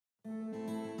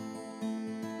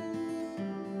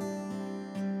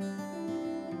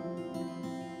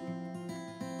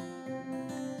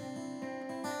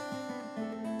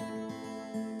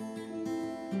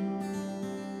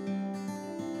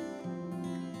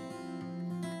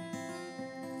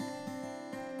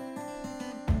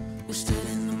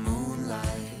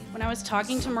When I was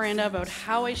talking to Miranda about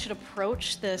how I should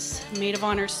approach this maid of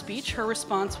honor speech, her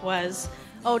response was,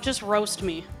 "Oh, just roast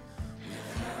me."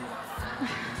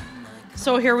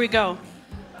 So here we go.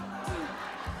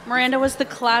 Miranda was the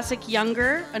classic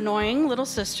younger, annoying little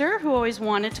sister who always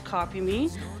wanted to copy me,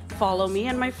 follow me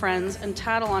and my friends, and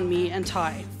tattle on me and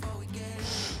Ty.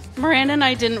 Miranda and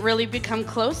I didn't really become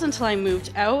close until I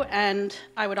moved out, and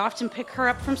I would often pick her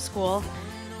up from school,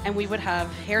 and we would have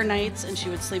hair nights, and she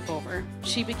would sleep over.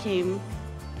 She became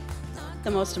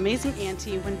the most amazing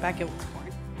auntie when Beckett was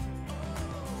born.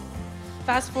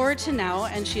 Fast forward to now,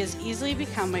 and she has easily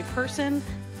become my person,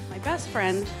 my best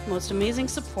friend, most amazing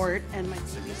support, and my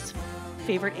baby's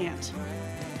favorite aunt.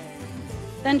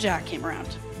 Then Jack came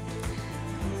around.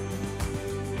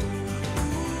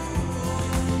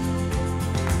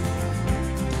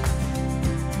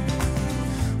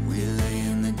 We lay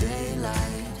in the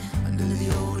daylight under the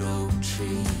old oak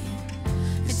tree.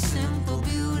 It's simple,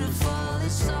 beautiful,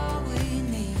 it's all we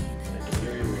need.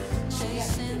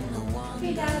 Chasing the one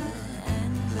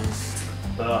endless.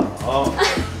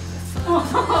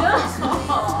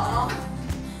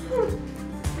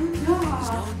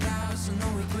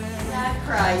 That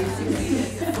cries.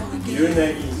 You're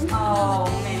next. Oh,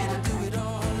 man.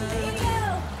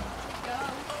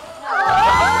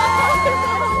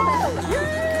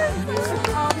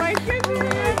 Oh my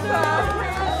goodness!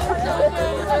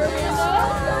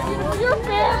 You're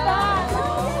bad.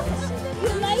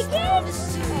 You like it?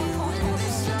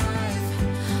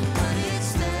 But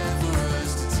it's there for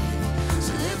us to take.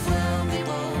 So live well, be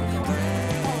bold, be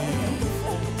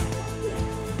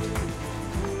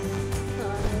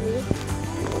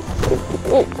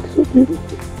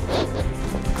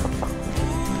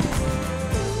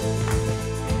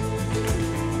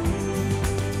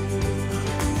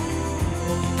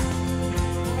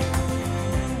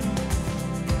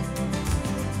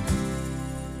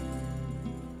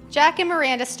Jack and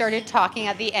Miranda started talking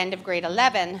at the end of grade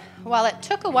 11. While it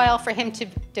took a while for him to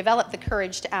develop the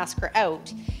courage to ask her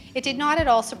out, it did not at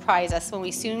all surprise us when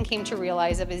we soon came to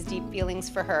realize of his deep feelings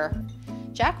for her.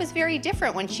 Jack was very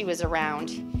different when she was around.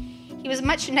 He was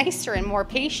much nicer and more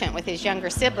patient with his younger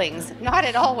siblings, not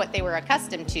at all what they were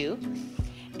accustomed to.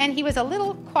 And he was a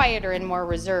little quieter and more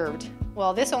reserved.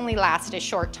 Well, this only lasted a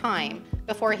short time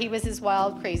before he was his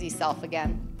wild, crazy self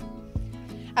again.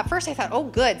 At first I thought, oh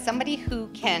good, somebody who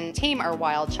can tame our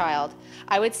wild child.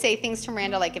 I would say things to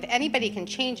Miranda like, if anybody can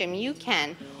change him, you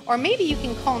can. Or maybe you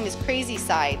can calm his crazy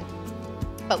side.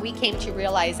 But we came to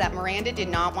realize that Miranda did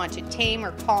not want to tame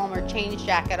or calm or change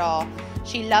Jack at all.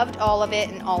 She loved all of it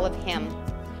and all of him.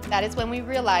 That is when we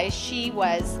realized she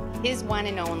was his one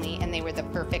and only, and they were the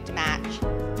perfect match.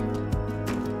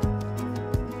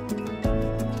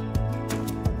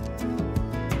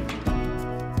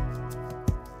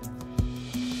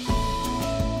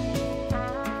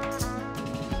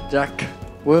 Jack,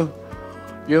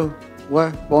 you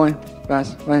were born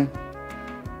best friend,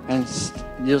 and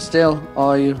you still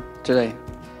are you today.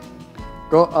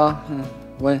 Grow up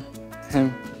with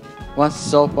him was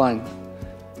so fun.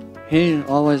 He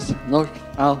always looked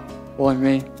out for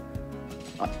me,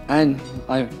 and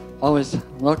I always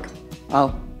look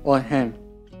out for him.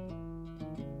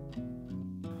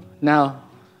 Now,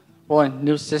 for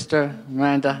new sister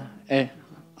Miranda,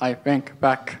 I think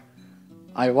back,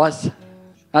 I was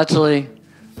actually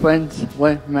friends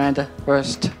with Miranda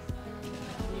first.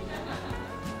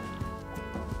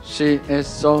 She is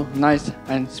so nice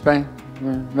and spent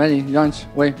many lunch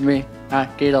with me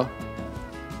at Guido.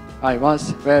 I was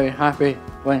very happy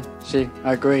when she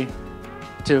agreed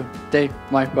to date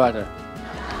my brother.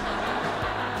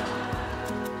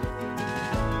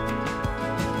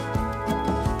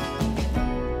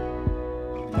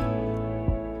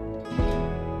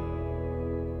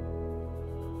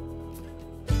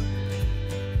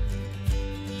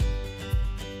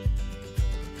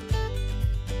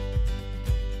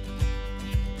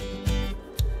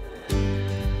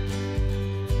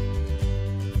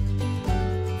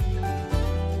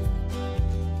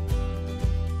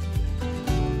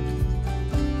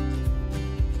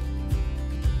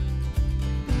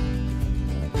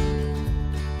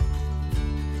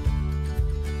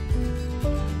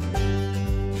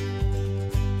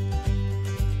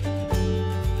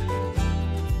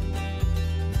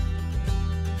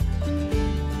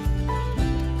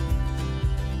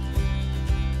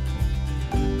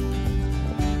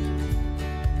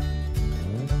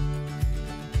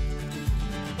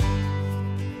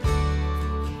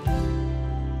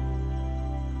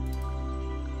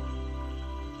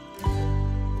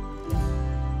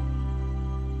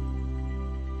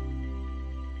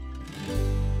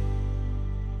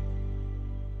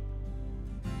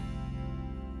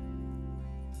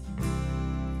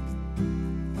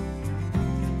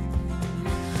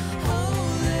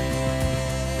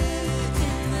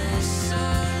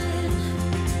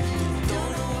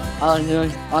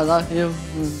 I love you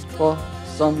for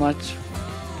so much.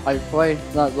 I pray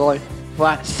that Lord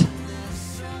bless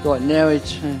your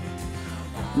marriage.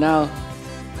 Now,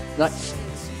 let's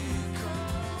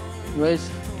raise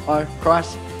our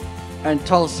cross and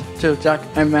toast to Jack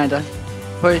and Amanda.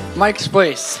 Please, Mike's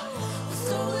please.